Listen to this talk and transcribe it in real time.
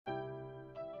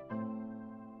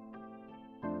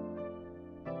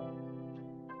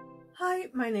Hi,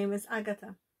 my name is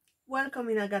Agata. Welcome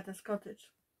in Agata's cottage.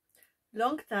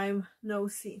 Long time no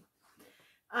see.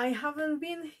 I haven't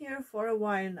been here for a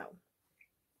while now.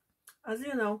 As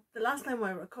you know, the last time I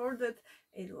recorded,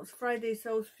 it was Friday,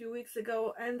 so a few weeks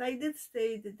ago, and I did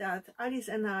state that Alice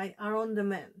and I are on the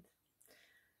mend.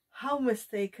 How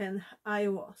mistaken I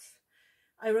was.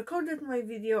 I recorded my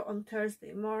video on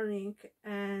Thursday morning,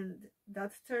 and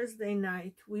that Thursday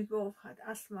night we both had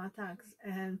asthma attacks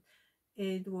and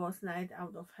it was night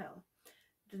out of hell.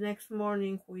 The next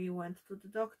morning we went to the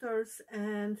doctors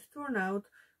and turned out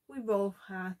we both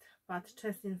had bad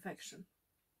chest infection.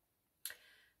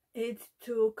 It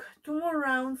took 2 more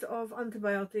rounds of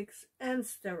antibiotics and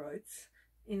steroids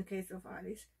in case of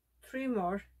Alice, 3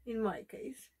 more in my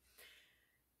case,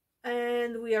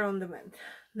 and we are on the mend.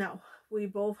 Now, we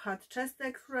both had chest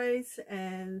x-rays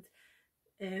and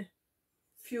a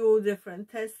few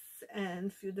different tests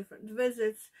and few different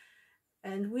visits,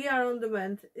 and we are on the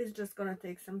mend. It's just gonna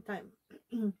take some time.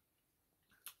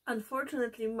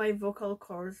 Unfortunately, my vocal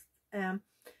cords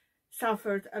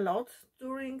suffered a lot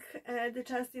during the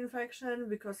chest infection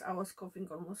because I was coughing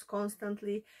almost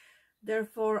constantly.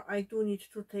 Therefore, I do need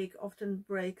to take often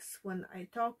breaks when I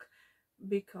talk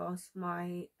because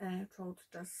my throat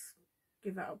just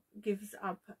gives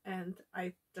up and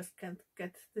I just can't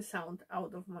get the sound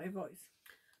out of my voice.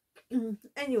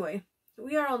 Anyway,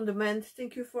 we are on the mend.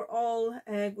 Thank you for all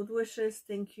good wishes.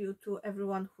 Thank you to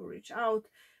everyone who reached out,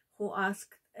 who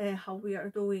asked how we are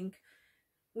doing.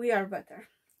 We are better.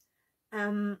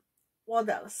 What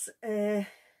else? Alice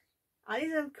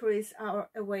and Chris are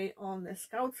away on a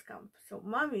scouts camp, so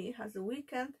Mommy has a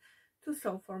weekend to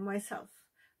sew for myself.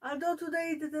 Although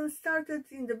today didn't start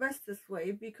it in the bestest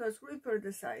way because Ripper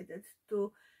decided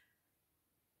to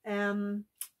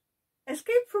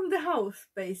escape from the house,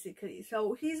 basically.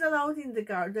 So he's allowed in the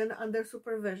garden under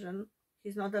supervision.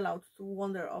 He's not allowed to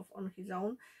wander off on his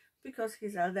own because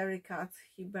he's an elderly cat.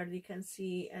 He barely can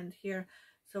see and hear,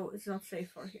 so it's not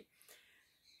safe for him.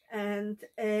 And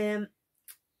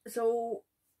so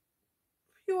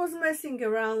he was messing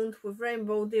around with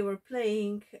Rainbow. They were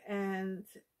playing, and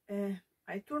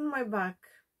I turned my back,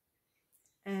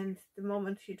 and the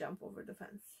moment he jumped over the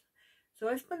fence. So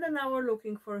I spent an hour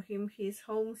looking for him. He's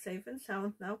home safe and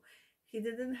sound now. He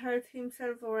didn't hurt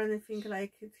himself or anything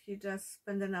like it. He just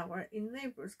spent an hour in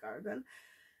neighbor's garden.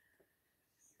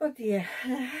 But yeah,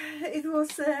 it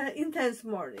was an intense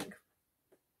morning.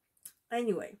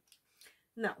 Anyway,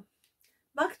 now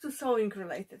back to sewing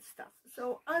related stuff.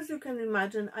 So as you can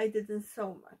imagine, I didn't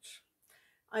sew much.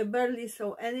 I barely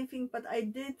sew anything, but I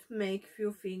did make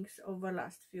few things over the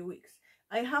last few weeks.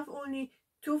 I have only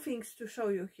 2 things to show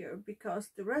you here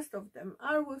because the rest of them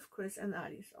are with Chris and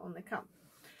Alice on the camp.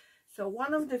 So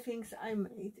one of the things I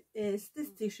made is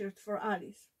this t-shirt for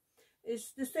Alice.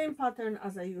 It's the same pattern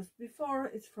as I used before.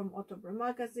 It's from October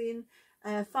magazine.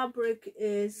 Fabric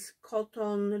is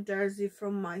cotton jersey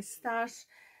from my stash.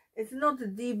 It's not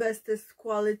the bestest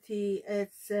quality.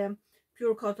 It's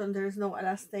pure cotton. There is no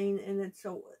elastane in it,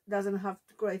 so it doesn't have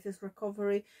the greatest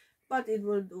recovery, but it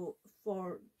will do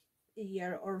for a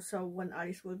year or so when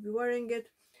Alice will be wearing it.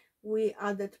 We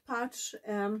added patch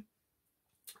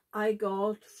I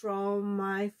got from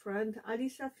my friend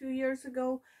Alice a few years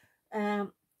ago,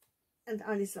 and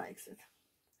Alice likes it.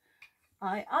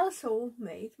 I also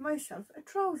made myself a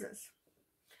trousers,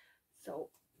 so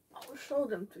I will show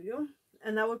them to you,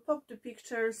 and I will pop the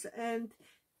pictures and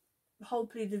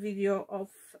hopefully the video of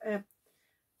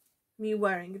me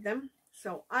wearing them.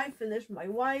 So I finished my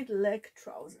wide leg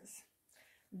trousers.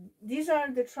 These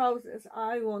are the trousers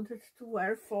I wanted to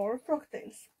wear for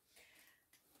Frogtails.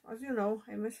 As you know,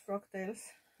 I miss Frogtails.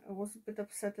 I was a bit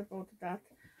upset about that,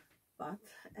 but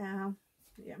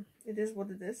yeah, it is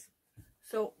what it is.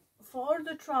 So for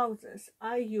the trousers,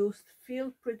 I used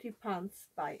Feel Pretty Pants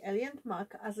by Ellie &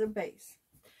 Mac as a base.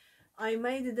 I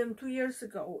made them 2 years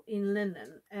ago in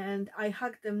linen, and I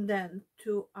hacked them then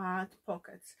to add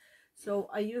pockets. So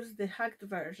I used the hacked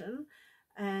version,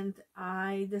 and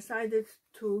I decided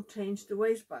to change the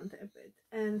waistband a bit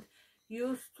and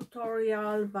use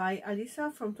tutorial by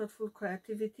Alisa from Thoughtful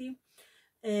Creativity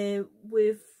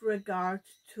with regard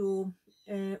to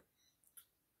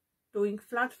doing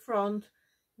flat front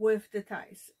with the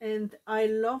ties, and I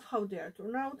love how they are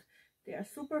turned out. They are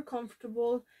super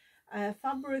comfortable.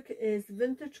 Fabric is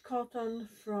vintage cotton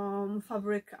from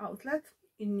Fabric Outlet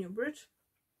in Newbridge.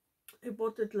 I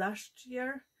bought it last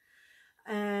year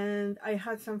and I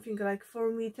had something like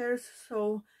 4 meters,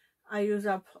 so I use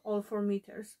up all 4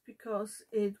 meters because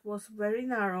it was very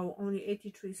narrow, only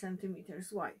 83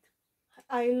 centimeters wide.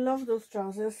 I love those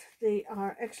trousers. They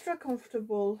are extra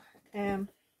comfortable.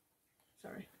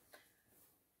 Sorry,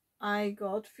 I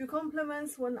got few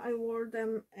compliments when I wore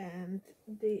them, and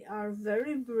they are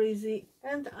very breezy,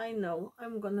 and I know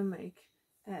I'm gonna make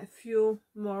a few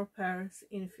more pairs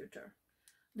in future.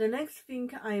 The next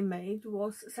thing I made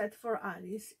was set for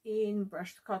Alice in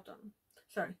brushed cotton.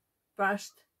 Sorry,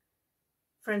 brushed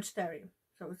French terry.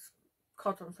 So it's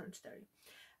cotton French terry.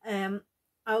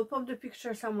 I'll pop the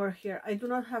picture somewhere here. I do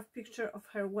not have picture of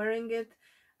her wearing it.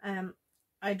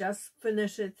 I just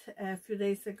finished it a few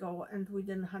days ago, and we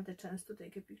didn't have the chance to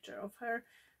take a picture of her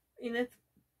in it.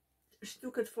 She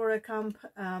took it for a camp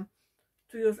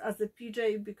to use as a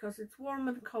PJ because it's warm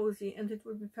and cozy, and it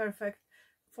would be perfect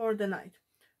for the night.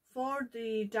 For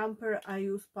the jumper, I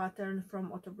use pattern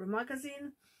from Ottobre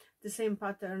magazine, the same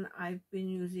pattern I've been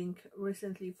using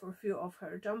recently for a few of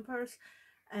her jumpers.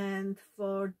 And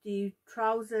for the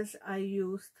trousers, I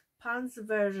used pants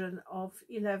version of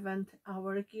 11th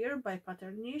Hour Gear by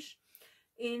Pattern Niche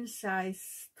in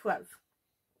size 12.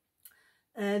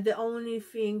 The only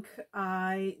thing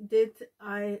I did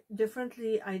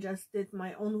differently, I just did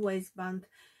my own waistband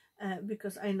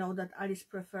because I know that Alice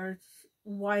prefers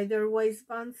wider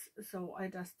waistbands, so I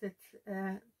just did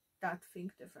that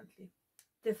thing differently.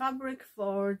 The fabric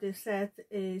for the set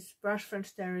is Brush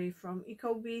French Terry from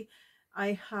Ecobee.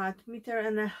 I had 1.5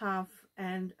 meters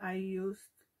and I used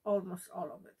almost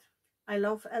all of it. I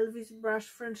love Elvis Brush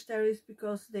French Terries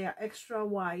because they are extra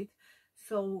wide,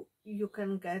 so you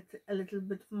can get a little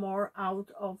bit more out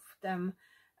of them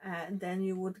than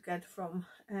you would get from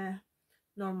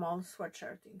normal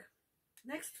sweatshirting.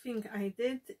 Next thing I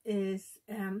did is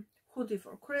hoodie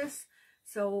for Chris.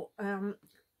 So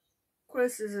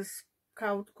Chris is a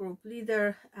scout group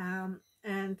leader,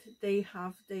 and they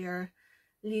have their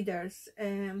leaders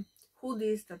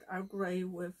hoodies that are gray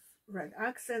with red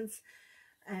accents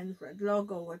and red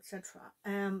logo, etc.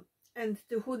 And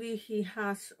the hoodie he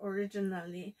has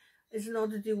originally is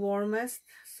not the warmest,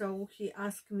 so he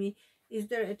asked me, is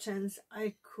there a chance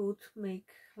I could make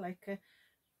like a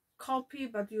copy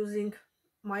but using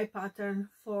my pattern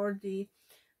for the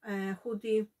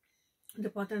hoodie, the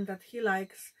pattern that he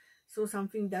likes, so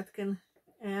something that can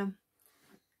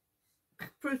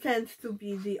pretend to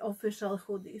be the official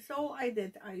hoodie. So I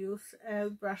did. I use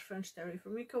Brush French Terry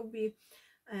from Ecobee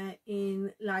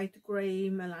in light gray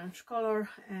melange color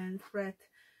and red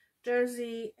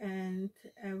jersey and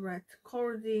red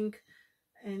cording,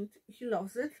 and he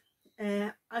loves it.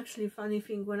 Actually, funny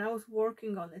thing, when I was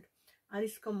working on it,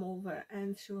 Alice come over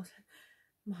and she was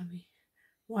like, "Mommy,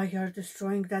 why are you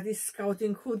destroying Daddy's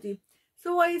scouting hoodie?"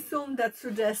 So I assume that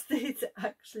suggests it's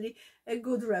actually a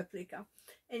good replica.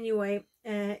 Anyway,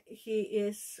 he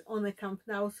is on a camp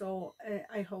now, so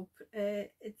I hope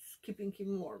it's keeping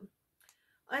him warm.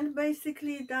 And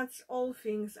basically that's all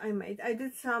things I made. I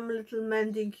did some little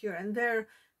mending here and there.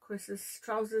 Chris's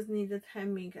trousers needed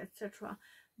hemming, etc.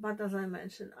 But as I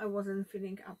mentioned, I wasn't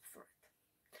feeling up for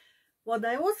it. What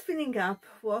I was feeling up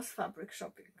was fabric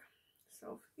shopping.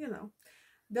 So, you know,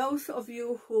 those of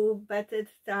you who betted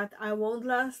that I won't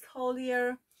last whole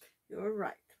year, you're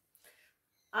right.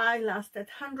 I lasted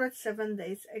 107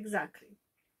 days exactly.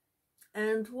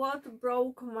 And what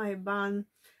broke my ban,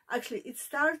 actually it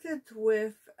started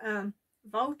with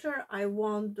voucher I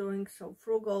won during So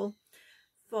Frugal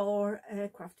for a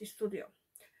crafty studio.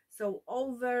 So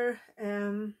over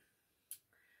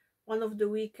one of the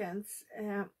weekends,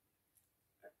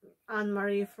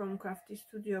 Anne-Marie from Crafty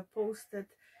Studio posted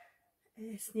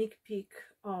a sneak peek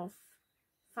of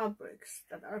fabrics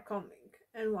that are coming,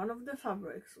 and one of the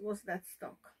fabrics was that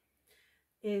stock.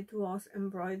 It was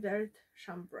embroidered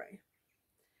chambray,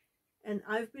 and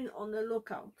I've been on the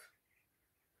lookout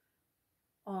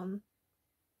on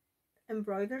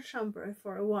embroidered chambray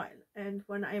for a while, and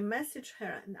when I messaged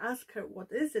her and asked her what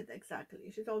is it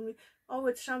exactly, she told me, oh,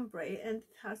 it's chambray and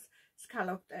it has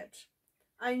scalloped edge.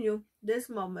 I knew this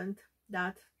moment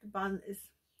that the ban is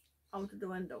out the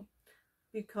window,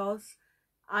 because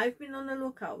I've been on the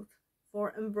lookout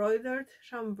for embroidered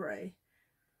chambray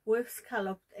with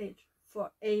scalloped edge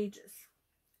for ages.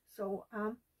 So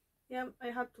yeah, I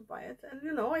had to buy it, and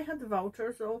you know, I had a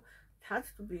voucher, so it had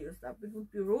to be used up. It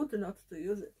would be rude not to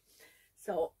use it.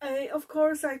 So of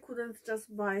course I couldn't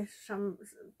just buy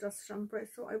just chambray,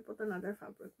 so I bought another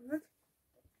fabric with it.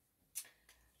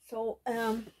 So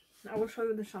I will show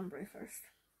you the chambray first,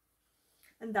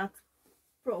 and that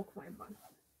broke my ban.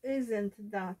 Isn't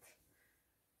that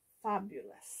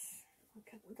fabulous?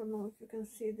 Okay, I don't know if you can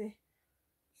see the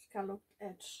scalloped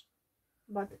edge,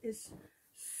 but it's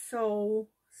so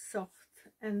soft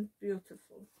and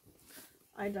beautiful.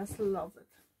 I just love it.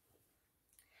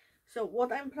 So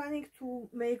what I'm planning to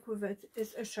make with it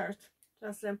is a shirt,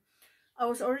 just a I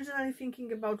was originally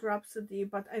thinking about Rhapsody,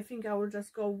 but I think I will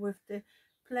just go with the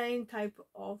plain type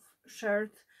of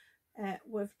shirt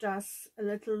with just a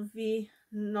little V,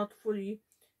 not fully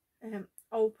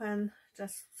open,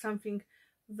 just something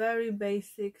very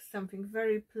basic, something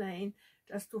very plain,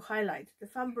 just to highlight the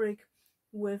fabric,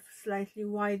 with slightly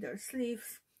wider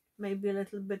sleeves, maybe a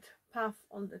little bit puff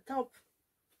on the top.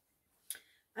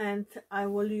 And I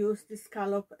will use the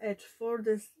scallop edge for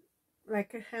this,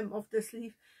 like a hem of the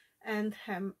sleeve and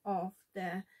hem of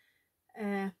the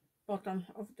bottom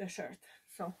of the shirt.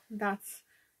 So that's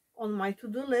on my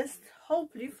to-do list,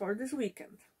 hopefully for this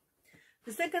weekend.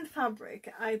 The second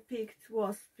fabric I picked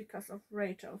was because of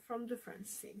Rachel from the French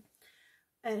scene,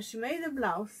 and she made a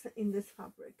blouse in this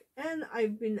fabric, and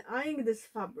I've been eyeing this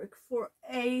fabric for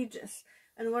ages,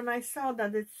 and when I saw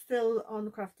that it's still on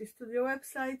Crafty Studio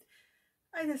website,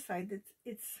 I decided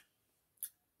it's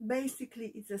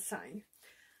a sign,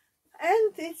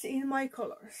 and it's in my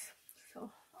colors,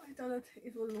 so I thought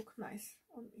it will look nice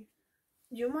on me.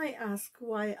 You might ask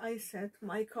why I said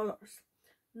my colors.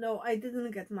 No, I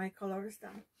didn't get my colors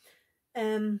done.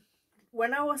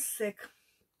 When I was sick,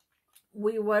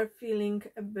 we were feeling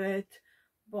a bit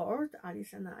bored,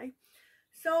 Alice and I,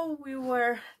 so we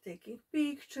were taking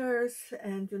pictures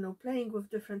and, you know, playing with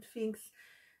different things,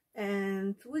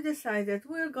 and we decided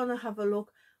we're gonna have a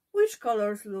look which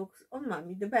colors looks on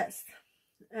Mommy the best,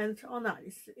 and on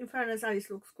Alice. In fairness, Alice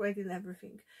looks great in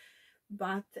everything,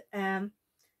 but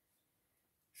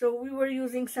so we were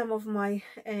using some of my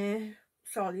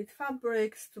solid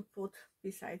fabrics to put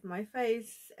beside my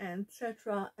face,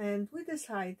 etc. And we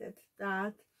decided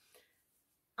that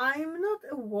I'm not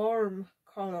a warm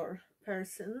color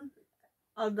person,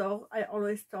 although I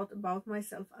always thought about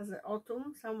myself as an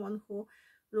autumn, someone who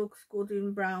looks good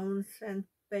in browns and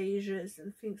beiges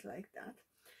and things like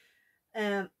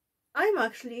that. I'm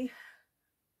actually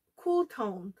cool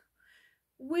toned,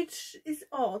 which is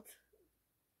odd,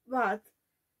 but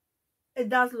it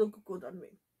does look good on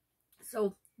me,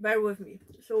 so bear with me.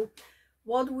 So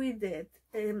what we did,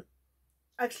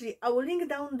 actually I will link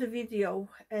down the video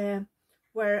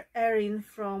where Erin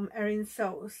from Erin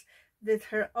Sews did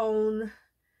her own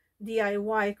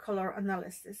DIY color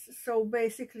analysis. So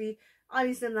basically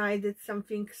Alice and I did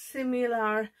something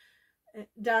similar,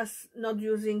 just not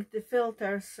using the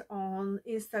filters on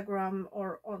Instagram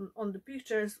or on the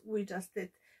pictures. We just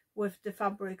did with the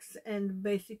fabrics and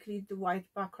basically the white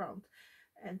background,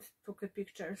 and took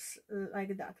pictures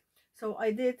like that. So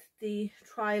I did the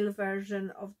trial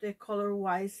version of the color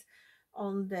wise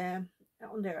on their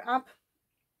app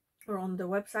or on the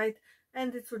website,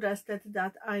 and it suggested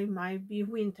that I might be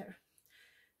winter.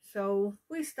 So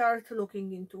we start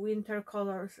looking into winter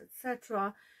colors,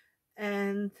 etc.,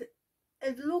 and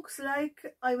it looks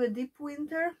like I'm a deep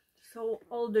winter, so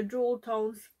all the jewel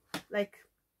tones, like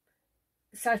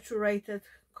saturated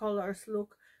colors,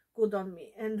 look good on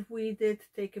me. And we did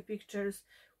take pictures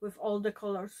with all the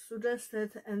colors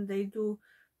suggested, and they do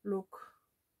look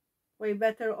way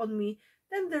better on me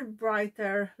than the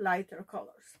brighter, lighter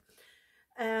colors.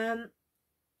 And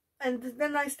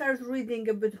then I started reading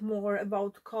a bit more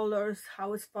about colors,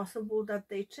 how it's possible that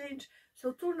they change.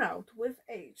 So turn out with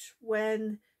age,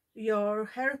 when your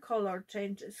hair color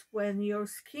changes, when your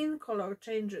skin color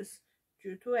changes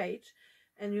due to age,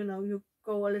 and you know, you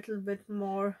go a little bit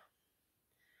more,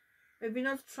 maybe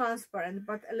not transparent,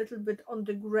 but a little bit on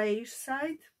the grayish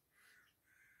side,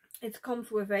 it comes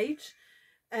with age.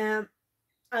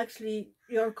 Actually,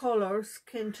 your colors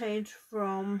can change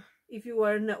from, if you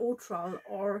were neutral,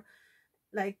 or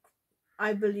like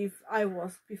I believe I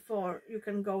was before, you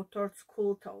can go towards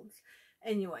cool tones.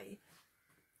 Anyway,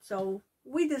 so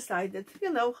we decided,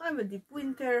 you know, I'm a deep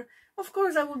winter. Of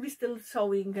course, I will be still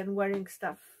sewing and wearing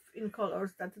stuff in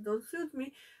colors that don't suit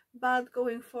me, but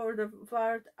going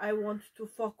forward, I want to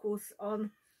focus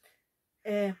on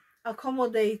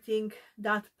accommodating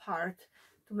that part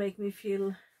to make me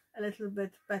feel a little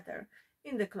bit better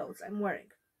in the clothes I'm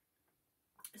wearing.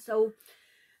 So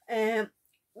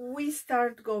we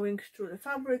start going through the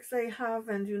fabrics I have,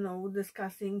 and you know,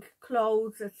 discussing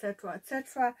clothes, etc.,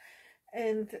 etc.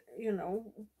 And you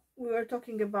know, we were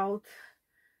talking about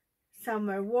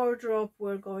summer wardrobe,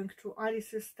 we're going through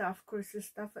Alice's stuff, Chris's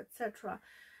stuff, etc.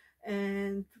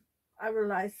 And I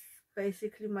realized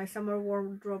basically my summer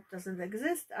wardrobe doesn't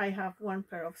exist. I have one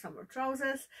pair of summer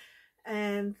trousers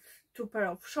and two pair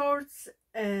of shorts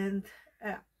and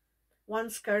one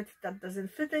skirt that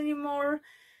doesn't fit anymore.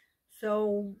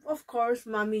 So of course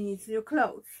Mommy needs new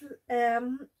clothes.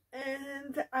 And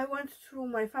I went through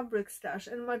my fabric stash,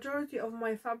 and majority of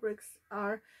my fabrics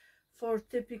are for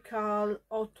typical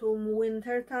autumn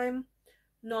winter time,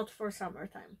 not for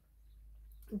summertime.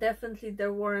 definitely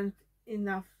there weren't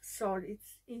enough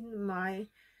solids in my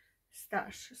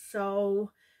stash.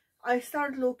 So I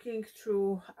started looking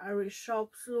through Irish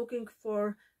shops, looking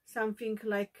for something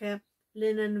like a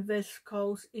linen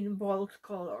viscose in bold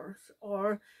colors,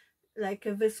 or like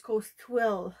a viscose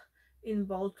twill in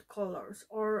bold colors,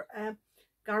 or a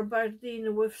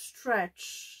gabardine with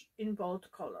stretch in bold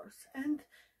colors, and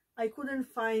I couldn't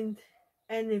find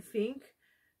anything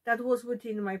that was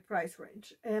within my price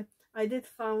range. I did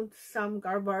found some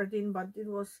gabardine, but it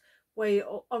was way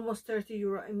almost 30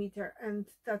 euro a meter, and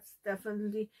that's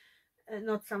definitely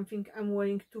not something I'm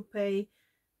willing to pay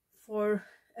for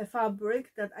a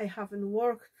fabric that I haven't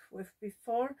worked with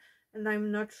before, and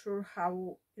I'm not sure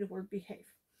how it will behave.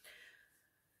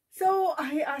 So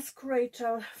I asked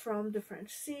Rachel from the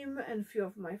French Seam and a few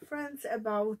of my friends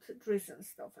about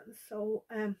Dresdenstoffen. So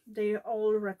they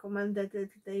all recommended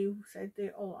it. They said they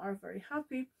all are very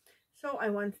happy. So I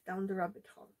went down the rabbit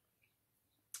hole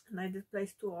and I did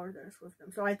place 2 orders with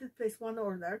them. So I did place 1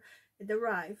 order, it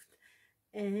arrived,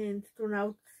 and turned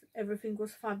out everything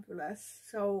was fabulous.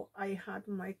 So I had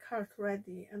my cart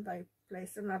ready and I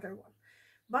placed another one.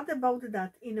 But about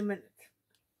that in a minute.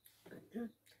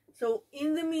 So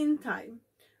in the meantime,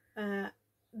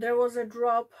 there was a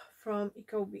drop from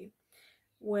Ecobee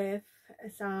with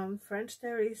some French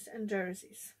terries and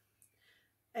jerseys.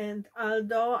 And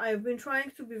although I've been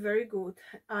trying to be very good,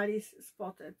 Alice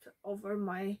spotted over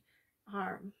my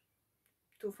arm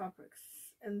 2 fabrics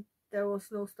and there was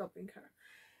no stopping her.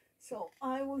 So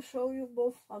I will show you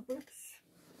both fabrics.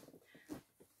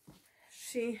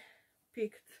 She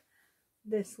picked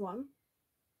this one.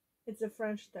 It's a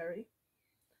French terry.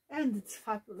 And it's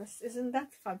fabulous. Isn't that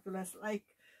fabulous? Like,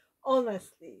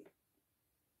 honestly,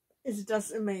 it's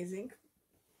just amazing.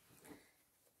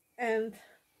 And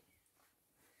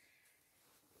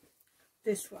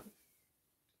this one.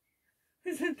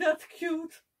 Isn't that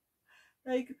cute?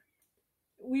 Like,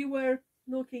 we were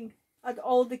looking at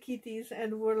all the kitties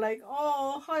and we're like,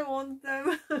 oh, I want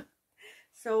them.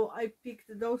 So I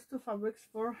picked those 2 fabrics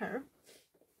for her.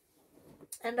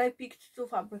 And I picked 2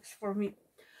 fabrics for me.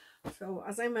 So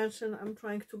as I mentioned, I'm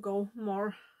trying to go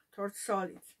more towards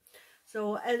solids.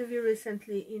 So Elvie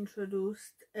recently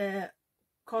introduced a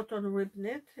cotton rib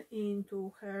knit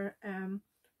into her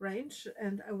range,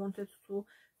 and I wanted to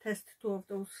test 2 of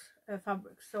those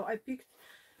fabrics. So I picked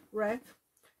red.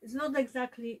 It's not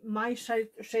exactly my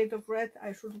shade of red.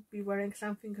 I should be wearing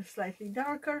something slightly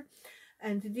darker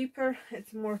and deeper.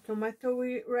 It's more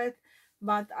tomatoey red,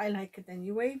 but I like it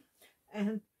anyway.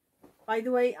 And by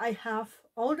the way, I have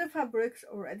all the fabrics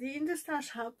already in the stash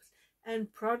hubs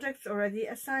and projects already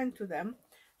assigned to them.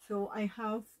 So I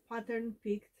have pattern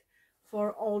picked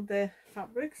for all the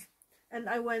fabrics, and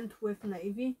I went with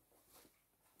navy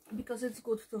because it's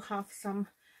good to have some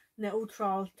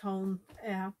neutral tone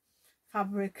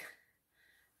fabric,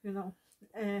 you know,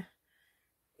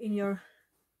 in your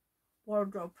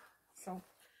wardrobe. So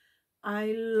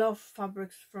I love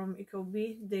fabrics from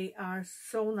Ecobee. They are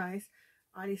so nice.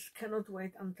 Alice cannot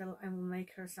wait until I will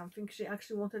make her something. She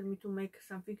actually wanted me to make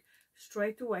something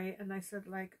straight away, and I said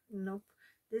like, nope,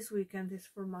 this weekend is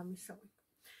for mommy sewing.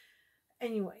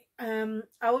 Anyway,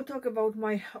 I will talk about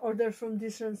my order from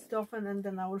Dresdenstoffen and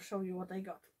then I will show you what I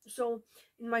got. So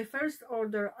in my first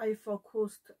order, I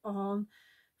focused on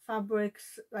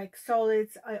fabrics like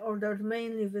solids. I ordered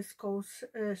mainly viscose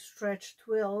stretch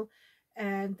twill,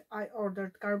 and I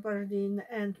ordered gabardine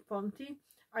and ponte.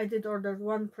 I did order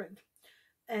 1 print,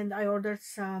 and I ordered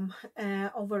some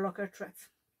overlocker threads.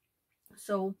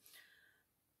 So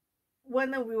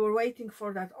when we were waiting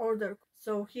for that order,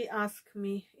 so he asked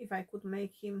me if I could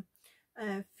make him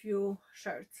a few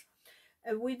shirts.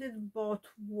 We did bought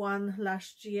 1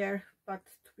 last year, but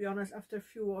to be honest, after a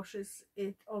few washes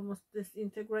it almost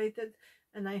disintegrated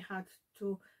and I had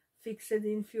to fix it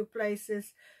in few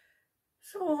places.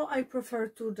 So I prefer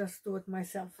to just do it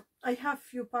myself. I have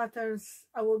few patterns,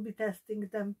 I will be testing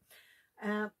them.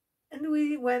 And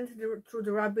we went through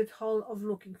the rabbit hole of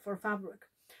looking for fabric.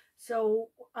 So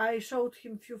I showed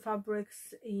him few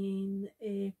fabrics in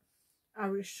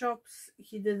Irish shops.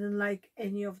 He didn't like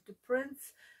any of the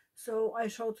prints, so I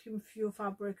showed him few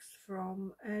fabrics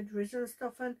from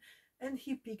Dresdenstoffen, and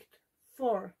he picked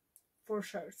 4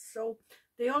 shirts. So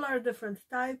they all are different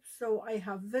types. So I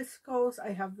have viscose,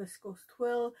 I have viscose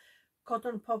twill,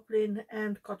 cotton poplin,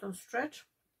 and cotton stretch.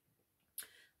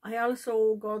 I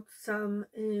also got some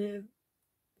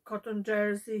cotton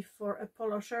jersey for a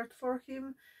polo shirt for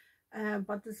him,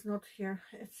 but it's not here,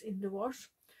 it's in the wash.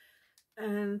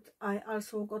 And I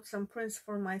also got some prints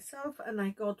for myself, and I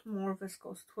got more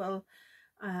viscose twill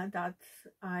that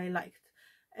I liked.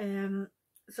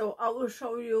 So I will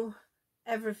show you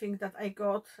everything that I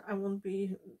got. I won't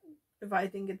be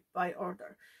dividing it by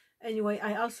order. Anyway,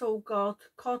 I also got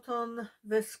cotton,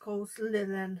 viscose,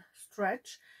 linen,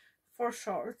 stretch for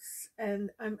shorts,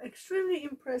 and I'm extremely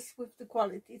impressed with the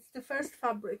quality. It's the first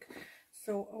fabric,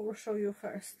 so I will show you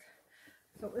first.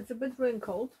 So it's a bit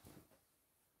wrinkled,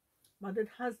 but it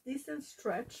has decent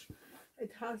stretch.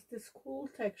 It has this cool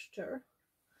texture.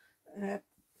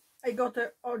 I got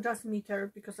a or just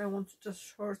meter because I want just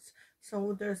shorts,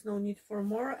 so there's no need for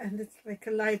more, and it's like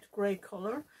a light gray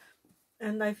color,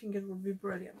 and I think it would be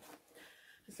brilliant.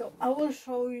 So I will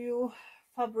show you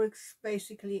fabrics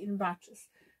basically in batches.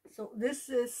 So this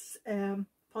is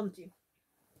Ponte.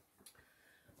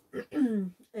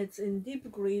 It's in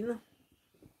deep green.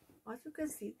 As you can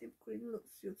see, deep green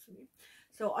suits me.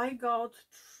 So I got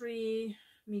 3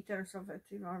 meters of it,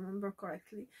 if I remember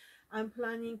correctly. I'm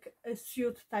planning a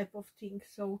suit type of thing,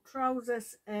 so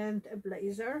trousers and a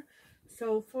blazer.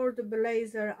 So for the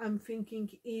blazer, I'm thinking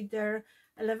either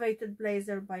Elevated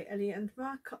Blazer by Ellie and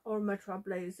Mac or Metro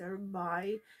Blazer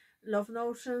by Love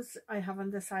Notions. I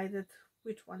haven't decided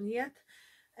which one yet.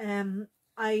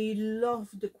 I love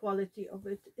the quality of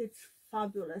it. It's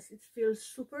fabulous. It feels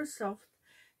super soft.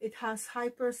 It has high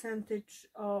percentage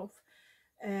of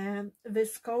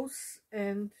viscose,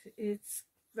 and it's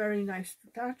very nice to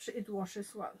touch. It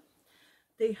washes well.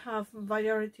 They have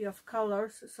variety of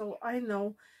colors, so I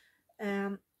know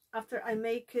after I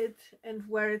make it and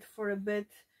wear it for a bit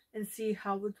and see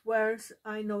how it wears,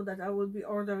 I know that I will be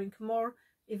ordering more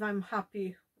if I'm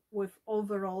happy with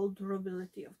overall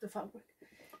durability of the fabric.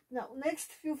 Now,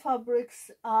 next few fabrics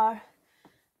are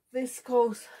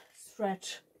viscose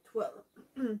stretch twill.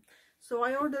 So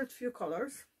I ordered few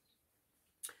colors,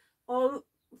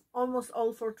 almost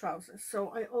all for trousers.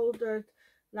 So I ordered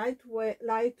light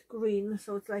green,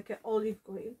 so it's like an olive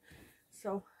green,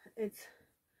 so it's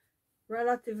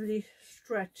relatively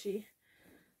stretchy.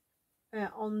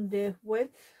 On the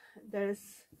width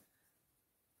there's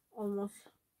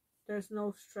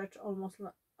no stretch almost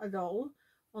at all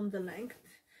on the length,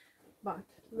 but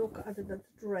look at that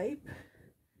drape.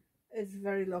 It's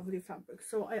very lovely fabric.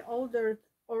 So I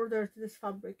ordered this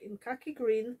fabric in khaki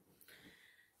green,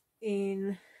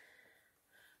 in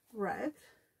red,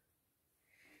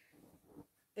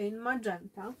 in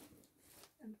magenta,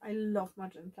 and I love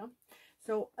magenta.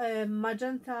 So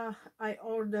magenta I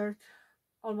ordered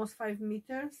almost 5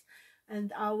 meters,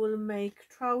 and I will make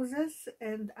trousers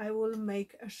and I will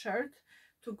make a shirt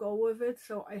to go with it,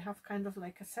 so I have kind of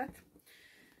like a set.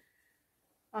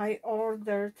 I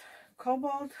ordered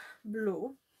cobalt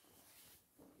blue.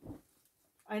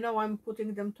 I know I'm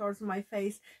putting them towards my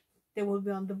face, they will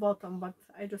be on the bottom, but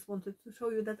I just wanted to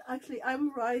show you that actually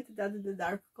I'm right, that the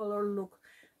dark color look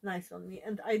nice on me,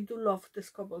 and I do love this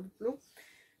cobalt blue.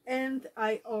 And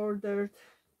I ordered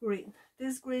green.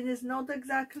 This green is not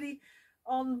exactly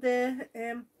on the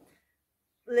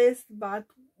list, but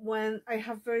when I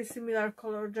have very similar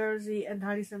color jersey and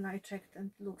Alice and I checked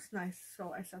and it looks nice,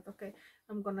 so I said okay,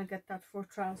 I'm gonna get that for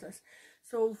trousers.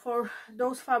 So for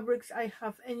those fabrics I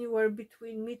have anywhere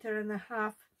between 1.5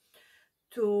 meters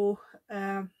to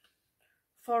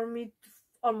 4 meters,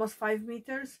 almost 5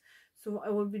 meters. So I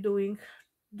will be doing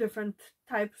different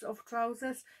types of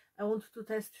trousers. I want to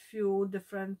test few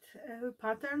different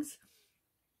patterns,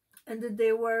 and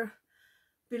they were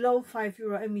below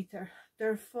 €5 a meter.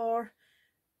 Therefore,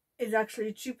 it's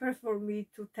actually cheaper for me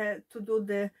to do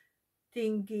the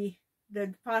thingy,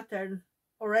 the pattern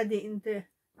already in the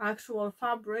actual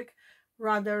fabric,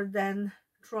 rather than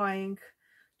trying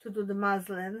to do the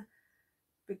muslin,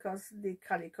 because the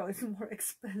calico is more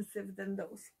expensive than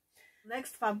those.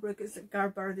 Next fabric is a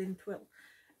gabardine twill,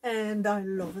 and I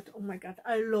love it. Oh my god,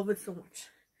 I love it so much.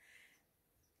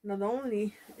 Not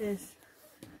only is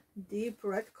deep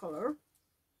red color,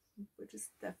 which is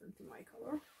definitely my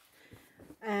color,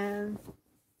 and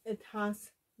it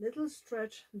has little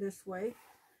stretch this way,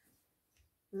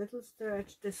 little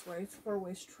stretch this way. It's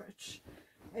 4-way stretch.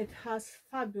 It has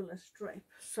fabulous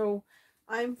drape, so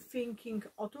I'm thinking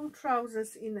autumn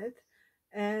trousers in it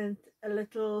and a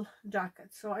little jacket.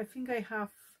 So I think I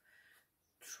have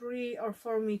 3 or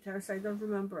 4 meters, I don't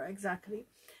remember exactly,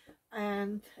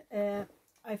 and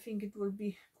I think it will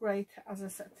be great as a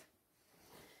set.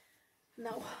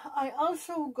 Now I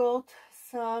also got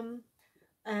some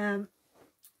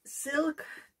silk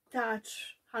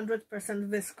touch 100%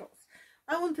 viscose.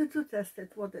 I wanted to test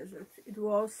it. What is it? It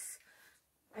was,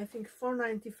 I think,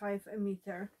 $4.95 a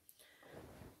meter,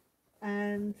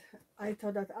 and I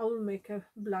thought that I will make a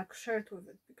black shirt with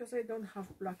it because I don't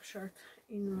have black shirt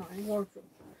in my wardrobe,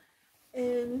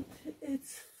 and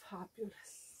it's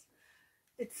fabulous.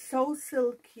 It's so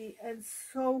silky and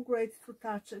so great to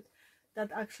touch it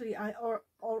that actually or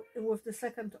with the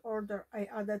second order I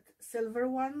added silver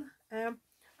one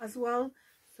as well,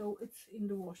 so it's in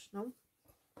the wash now.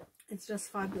 It's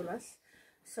just fabulous.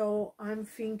 So I'm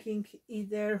thinking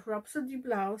either Rhapsody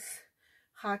blouse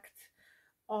hacked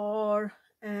or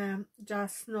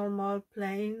just normal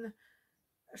plain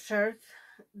shirt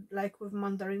like with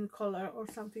mandarin color or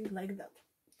something like that.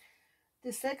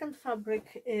 The second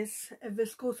fabric is a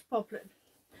viscose poplin.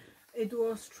 It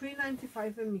was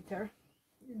 $3.95 a meter,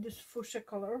 this fuchsia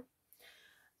color,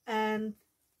 and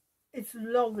it's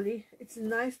lovely. It's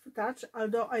nice to touch,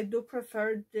 although I do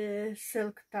prefer the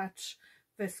silk touch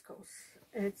viscose.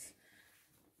 It's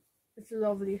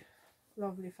lovely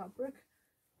fabric.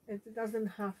 It doesn't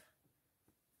have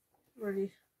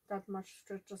really that much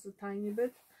stretch, just a tiny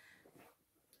bit,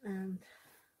 and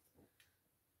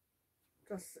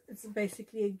it's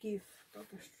basically a give, not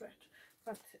a stretch,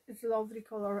 but it's a lovely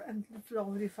color and it's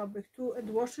lovely fabric too. It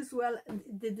washes well and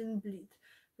it didn't bleed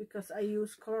because I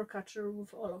use color catcher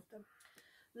with all of them.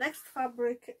 Next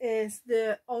fabric is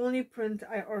the only print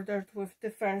I ordered with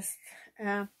the first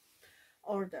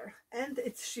order, and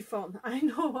it's chiffon. I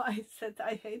know I said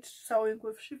I hate sewing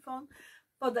with chiffon,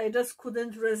 but I just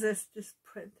couldn't resist this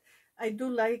print. I do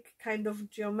like kind of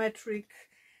geometric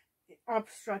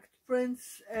abstract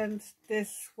prints, and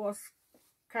this was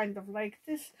kind of like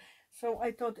this, so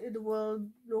I thought it will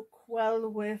look well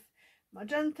with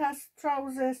magenta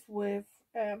trousers, with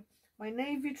my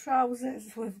navy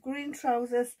trousers, with green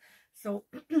trousers, so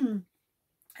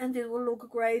and it will look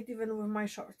great even with my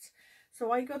shorts.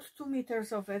 So I got 2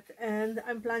 meters of it, and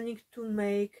I'm planning to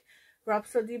make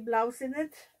Rhapsody blouse in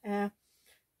it.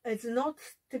 It's not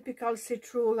typical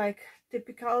see-through like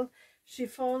typical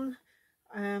chiffon.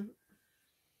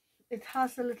 It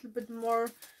has a little bit more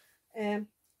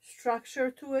structure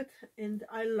to it, and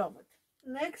I love it.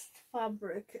 Next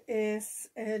fabric is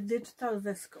digital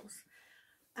viscose,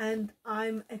 and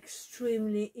I'm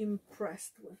extremely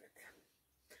impressed with it.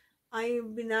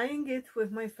 I've been eyeing it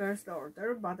with my first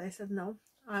order, but I said no,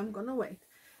 I'm gonna wait,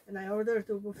 and I ordered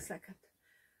it with second,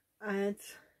 and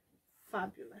it's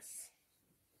fabulous.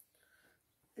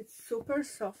 It's super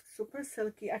soft, super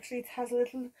silky. Actually, it has a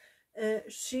little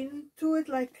sheen to it,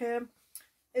 like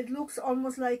it looks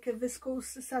almost like a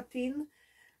viscose satin.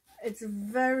 It's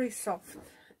very soft.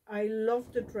 I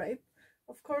love the drape.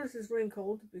 Of course it's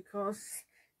wrinkled because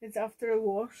it's after a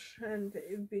wash and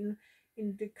it's been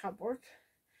in the cupboard,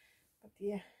 but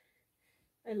yeah,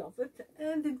 I love it.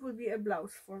 And it will be a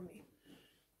blouse for me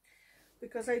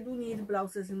because I do need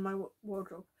blouses in my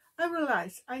wardrobe. I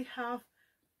realize I have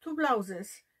 2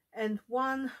 blouses and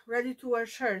 1 ready-to-wear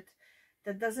shirt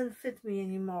that doesn't fit me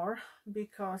anymore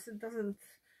because it doesn't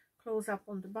close up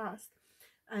on the bust,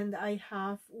 and I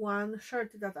have 1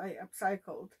 shirt that I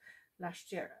upcycled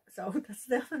last year, so that's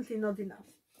definitely not enough.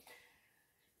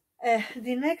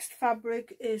 The next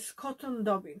fabric is cotton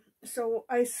dobby. So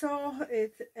I saw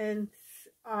it and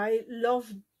I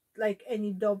love like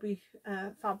any dobby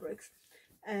fabrics,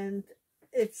 and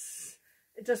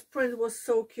just print was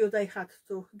so cute I had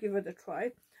to give it a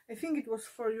try. I think it was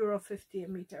 €4.50 a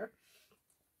meter.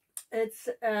 It's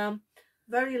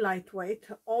very lightweight,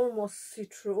 almost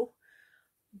see-through,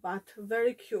 but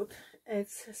very cute.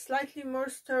 It's slightly more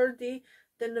sturdy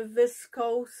than a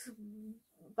viscose,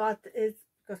 but it's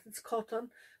because it's cotton,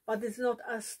 but it's not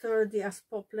as sturdy as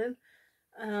poplin.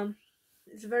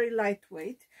 It's very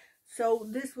lightweight, so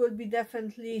this will be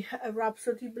definitely a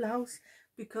Rhapsody blouse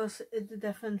because it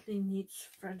definitely needs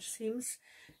French seams.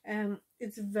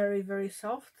 It's very, very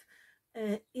soft.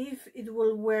 If it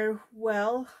will wear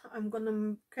well, I'm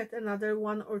gonna get another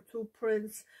 1 or 2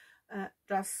 prints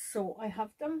just so I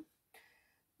have them.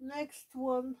 Next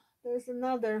one, there's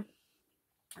another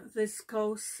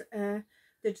viscose,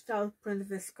 digital print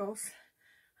viscose,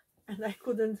 and I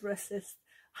couldn't resist.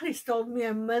 Alice told me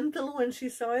I'm mental when she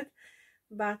saw it,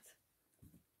 but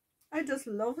I just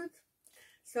love it.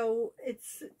 So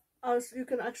it's, as you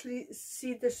can actually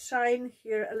see the shine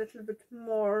here a little bit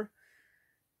more,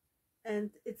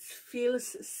 and it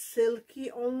feels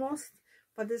silky almost,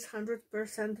 but it's 100%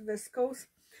 viscose.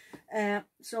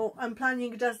 So I'm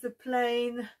planning just the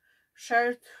plain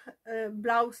shirt,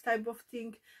 blouse type of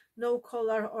thing, no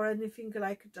collar or anything,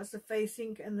 like just a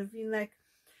facing and a v-neck,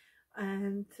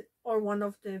 and or one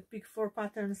of the big 4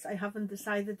 patterns. I haven't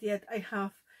decided yet. I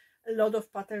have a lot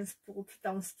of patterns pulled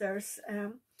downstairs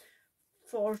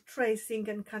for tracing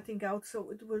and cutting out,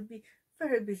 so it will be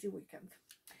very busy weekend.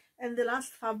 And the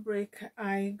last fabric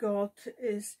I got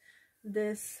is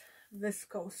this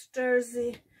viscose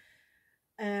jersey.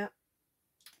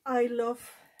 I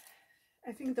love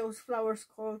I think those flowers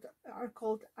are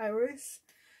called iris.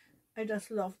 I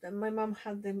just love them. My mom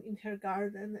had them in her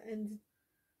garden and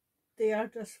they are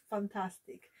just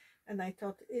fantastic. And I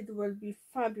thought it will be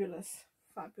fabulous.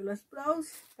 Fabulous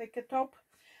blouse, like a top.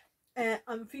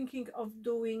 I'm thinking of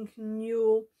doing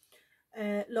new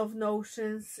Love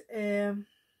Notions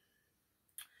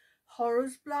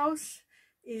Horus blouse.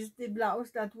 Is the blouse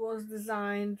that was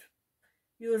designed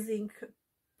using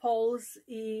polls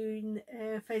in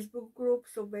a Facebook group.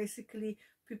 So basically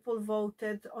people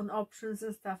voted on options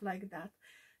and stuff like that.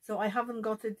 So I haven't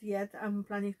got it yet. I'm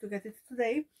planning to get it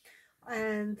today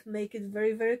and make it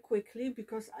very, very quickly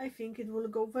because I think it will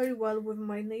go very well with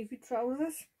my navy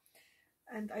trousers,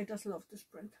 and I just love this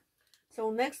print.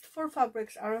 So next 4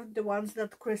 fabrics are the ones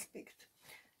that Chris picked.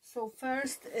 So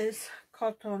first is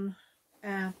cotton,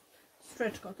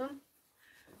 stretch cotton.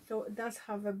 So it does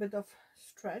have a bit of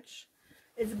stretch.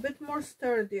 It's a bit more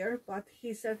sturdier, but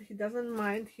he said he doesn't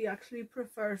mind. He actually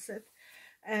prefers it,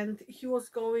 and he was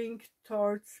going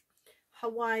towards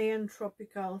Hawaiian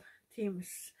tropical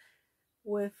themes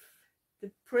with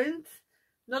the print,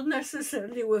 not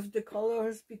necessarily with the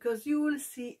colors, because you will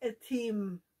see a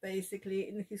theme basically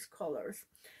in his colors.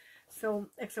 So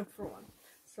except for one.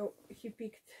 So he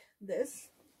picked this.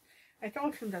 I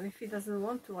told him that if he doesn't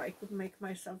want to, I could make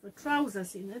myself a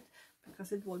trousers in it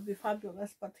because it would be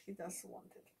fabulous, but he does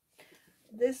want it.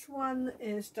 This one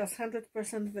is just 100%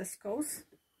 viscose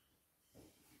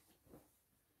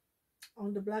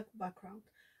on the black background.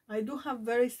 I do have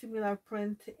very similar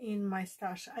print in my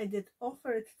stash. I did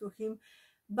offer it to him,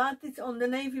 but it's on the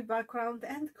navy background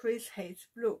and Chris hates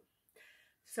blue.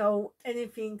 So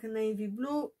anything navy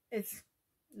blue, it's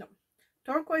no.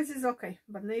 Turquoise is okay,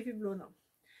 but navy blue, no.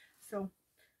 So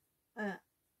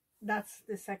that's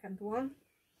the second one.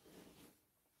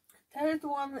 Third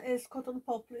one is cotton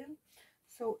poplin.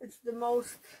 So it's the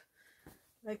most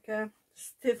like a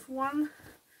stiff one,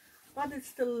 but it's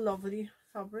still lovely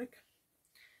fabric.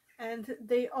 And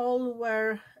they all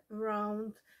were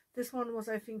around, this one was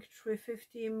I think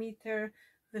 $3.50 a meter,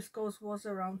 viscose was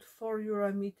around €4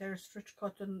 a meter, stretch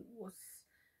cotton was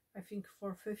I think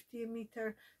 $4.50 a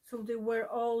meter. So they were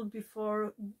all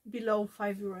below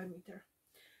 €5 a meter.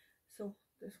 So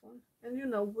this one, and you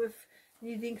know, with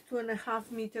needing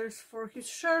 2.5 meters for his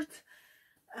shirt,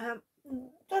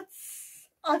 that's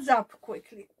adds up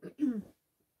quickly.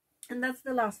 And that's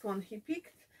the last one he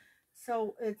picked.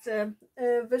 So it's a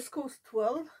viscose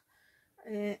twill.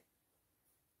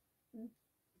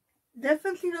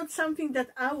 Definitely not something that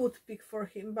I would pick for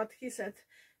him, but he said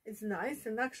it's nice,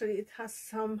 and actually it has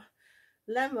some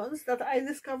lemons that I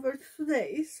discovered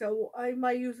today, so I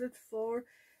might use it for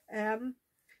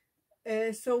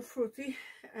So Fruity,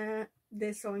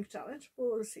 the sewing challenge.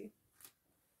 We'll see.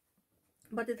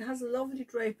 But it has a lovely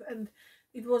drape, and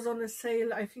it was on a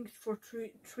sale I think for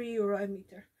 €3 a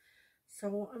meter,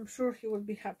 so I'm sure he will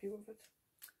be happy with it.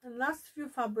 And last few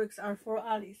fabrics are for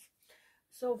Alice.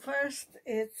 So first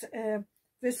it's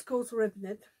viscose rib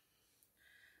knit.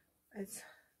 It's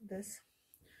this.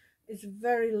 It's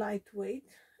very lightweight,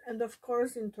 and of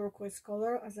course in turquoise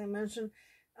color. As I mentioned,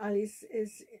 Alice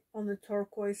is on a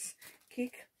turquoise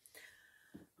kick,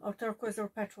 or turquoise or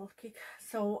petrol kick.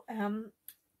 So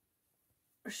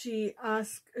she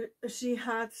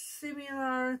had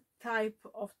similar type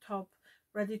of top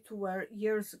ready to wear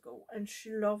years ago, and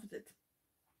she loved it.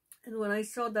 And when I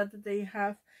saw that they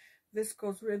have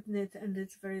viscose rib knit and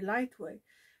it's very lightweight,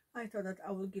 I thought that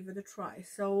I will give it a try.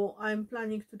 So I'm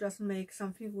planning to just make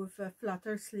something with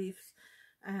flatter sleeves,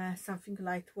 something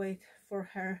lightweight for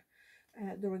her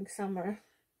during summer.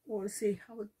 We'll see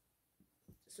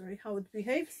how it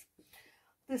behaves.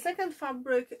 The second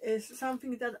fabric is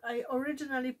something that I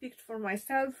originally picked for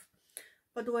myself,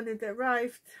 but when it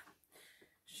arrived,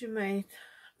 she made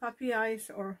puppy eyes,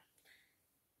 or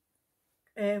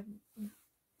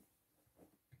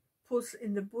Puss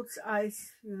in the Boots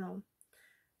eyes, you know,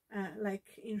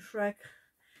 like in Shrek,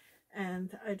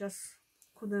 and I just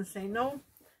couldn't say no,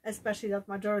 especially that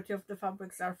majority of the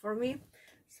fabrics are for me.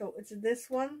 So it's this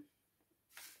one.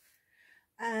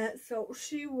 So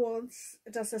she wants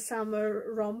just a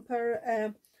summer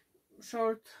romper,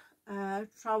 short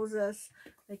trousers,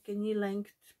 like a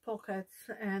knee-length pockets,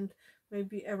 and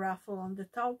maybe a ruffle on the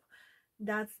top.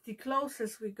 That's the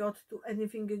closest we got to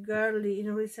anything girly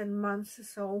in recent months,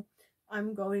 so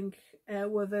I'm going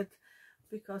with it,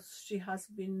 because she has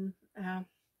been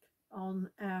on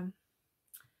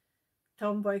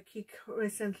tomboy kick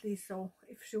recently. So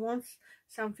if she wants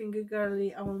something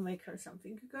girly, I will make her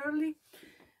something girly.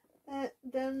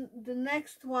 Then the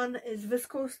next one is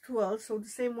viscose twill, so the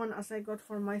same one as I got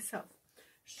for myself.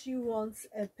 She wants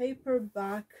a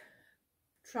paperback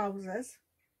trousers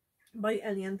by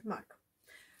Ellie and Mac.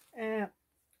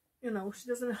 You know, she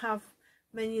doesn't have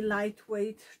many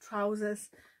lightweight trousers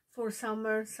for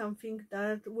summer, something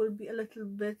that will be a little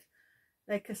bit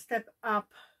like a step up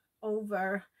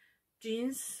over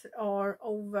jeans or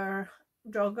over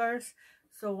joggers,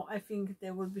 so I think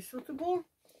they will be suitable.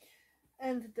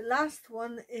 And the last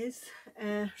one is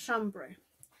chambray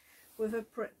with a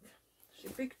print. She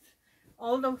picked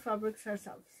all those fabrics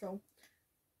herself, so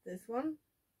this one,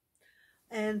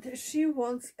 and she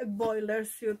wants a boiler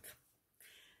suit.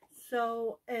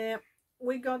 So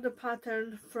we got the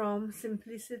pattern from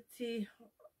Simplicity,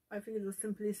 I think it was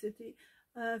Simplicity,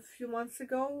 a few months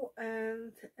ago,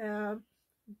 and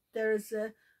there's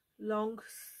a long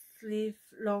sleeve,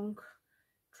 long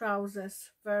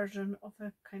trousers version of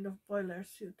a kind of boiler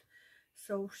suit.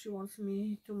 So she wants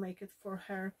me to make it for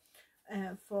her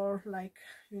for, like,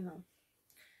 you know,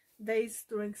 days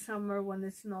during summer when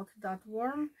it's not that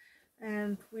warm,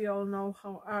 and we all know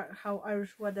how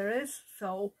Irish weather is,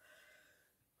 so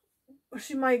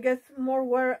she might get more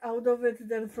wear out of it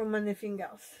than from anything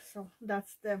else. So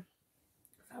that's the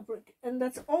fabric, and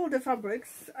that's all the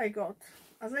fabrics I got.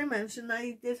 As I mentioned,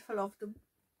 I did fall off the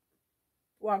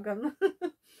wagon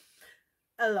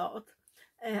a lot.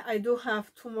 I do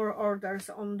have 2 more orders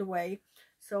on the way.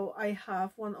 So I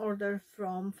have one order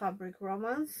from Fabric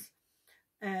Romance.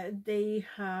 They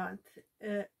had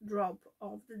a drop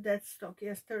of the dead stock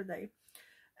yesterday,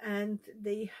 and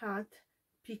they had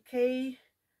piqué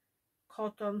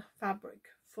cotton fabric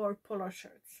for polo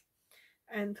shirts,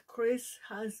 and Chris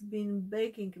has been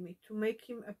begging me to make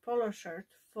him a polo shirt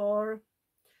for,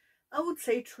 I would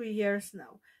say, 3 years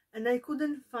now, and I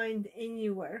couldn't find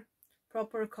anywhere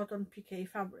proper cotton piqué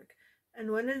fabric.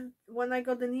 And when I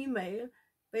got an email,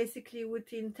 basically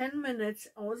within 10 minutes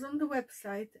I was on the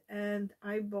website and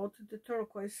I bought the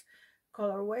turquoise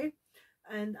colorway,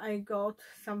 and I got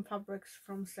some fabrics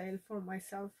from sale for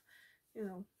myself, you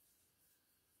know,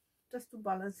 just to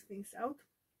balance things out.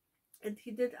 And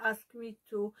he did ask me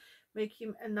to make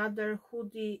him another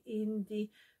hoodie in the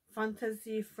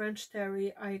fantasy French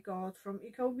terry I got from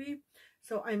Ecobee.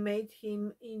 So I made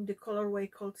him in the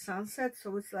colorway called Sunset,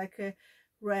 so it's like a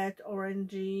red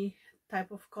orangey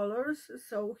type of colors.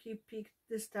 So he picked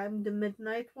this time the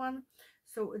midnight one,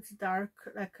 so it's dark,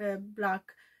 like a black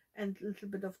and a little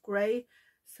bit of gray.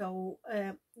 So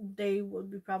they will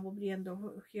be probably end of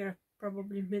here,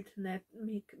 probably mid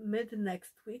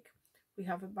next week. We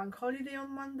have a bank holiday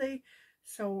on Monday,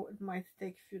 so it might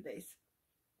take a few days.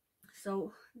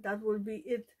 So that will be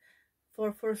it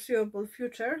for foreseeable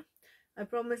future. I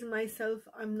promise myself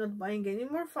I'm not buying any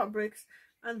more fabrics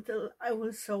until I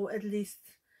will sew at least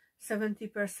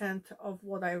 70% of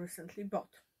what I recently bought.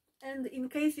 And in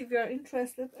case if you are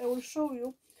interested, I will show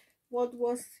you what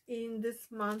was in this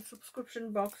month's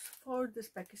subscription box for the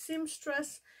Specky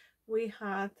Seamstress. We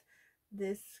had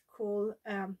this cool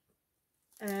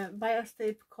bias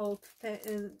tape called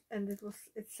and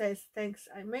it says thanks,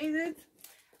 I made it.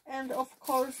 And of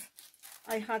course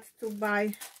I had to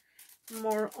buy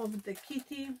more of the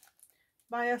kitty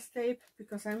bias tape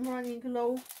because I'm running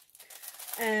low,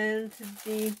 and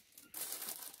the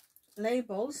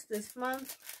labels this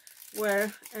month were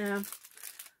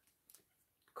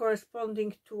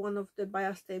corresponding to one of the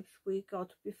bias tapes we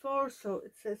got before. So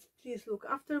it says please look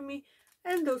after me,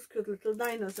 and those cute little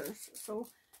dinosaurs. So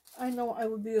I know I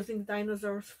will be using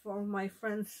dinosaurs for my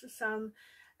friend's son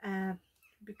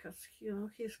because, you know,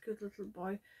 he's a cute little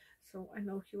boy, so I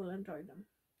know he will enjoy them.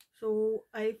 So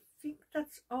I think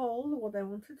that's all what I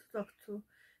wanted to talk to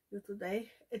you today.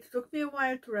 It took me a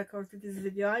while to record this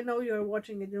video. I know you're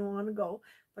watching it in one go,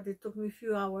 but it took me a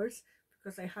few hours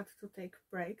because I had to take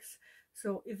breaks.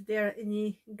 So if there are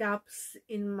any gaps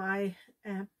in my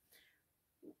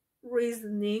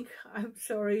reasoning, I'm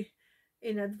sorry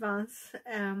in advance,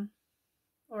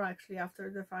 or actually after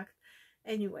the fact.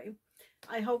 Anyway,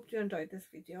 I hope you enjoyed this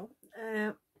video.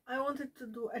 I wanted to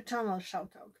do a channel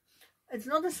shout out. It's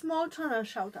not a small channel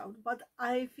shout out, but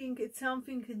I think it's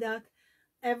something that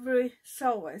every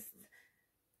sewist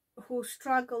who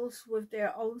struggles with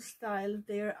their own style,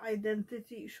 their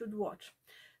identity, should watch.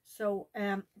 So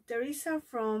Teresa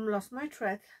from Lost My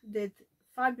Thread did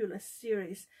fabulous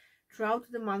series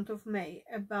throughout the month of May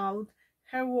about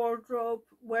her wardrobe,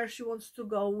 where she wants to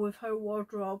go with her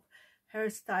wardrobe, her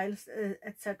styles,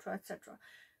 etc, etc.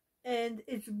 And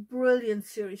it's a brilliant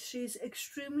series. She's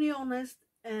extremely honest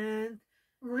and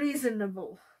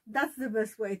reasonable. That's the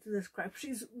best way to describe.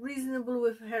 She's reasonable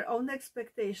with her own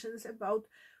expectations about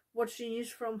what she needs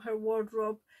from her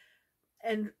wardrobe,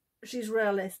 and she's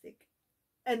realistic.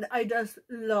 And I just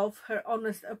love her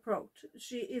honest approach.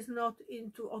 She is not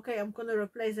into, okay, I'm gonna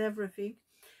replace everything.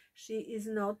 She is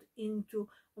not into,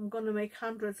 I'm gonna make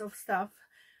hundreds of stuff.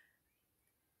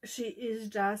 She is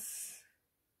just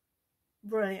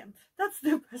brilliant. That's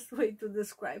the best way to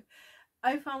describe.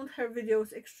 I found her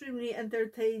videos extremely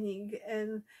entertaining,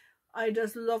 and I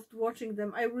just loved watching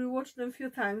them. I rewatched them a few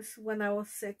times when I was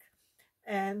sick,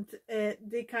 and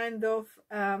they kind of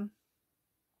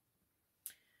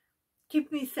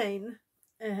keep me sane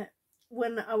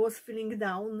when I was feeling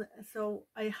down. So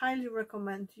I highly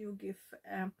recommend you give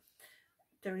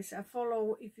Teresa a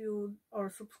follow if you, or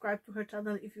subscribe to her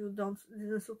channel if you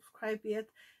didn't subscribe yet,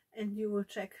 and you will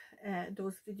check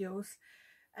those videos.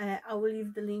 I will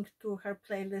leave the link to her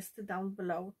playlist down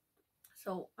below.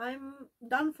 So I'm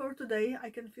done for today. I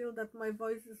can feel that my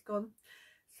voice is gone,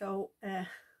 so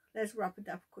let's wrap it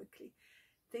up quickly.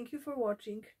 Thank you for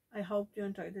watching. I hope you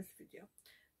enjoyed this video.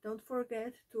 Don't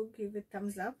forget to give it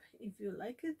thumbs up if you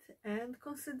like it, and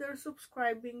consider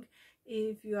subscribing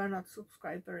if you are not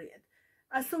subscriber yet,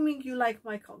 assuming you like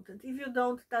my content. If you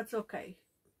don't, that's okay.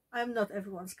 I'm not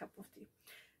everyone's cup of tea.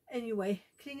 Anyway,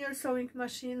 clean your sewing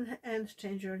machine and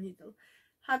change your needle.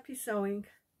 Happy sewing.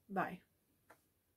 Bye.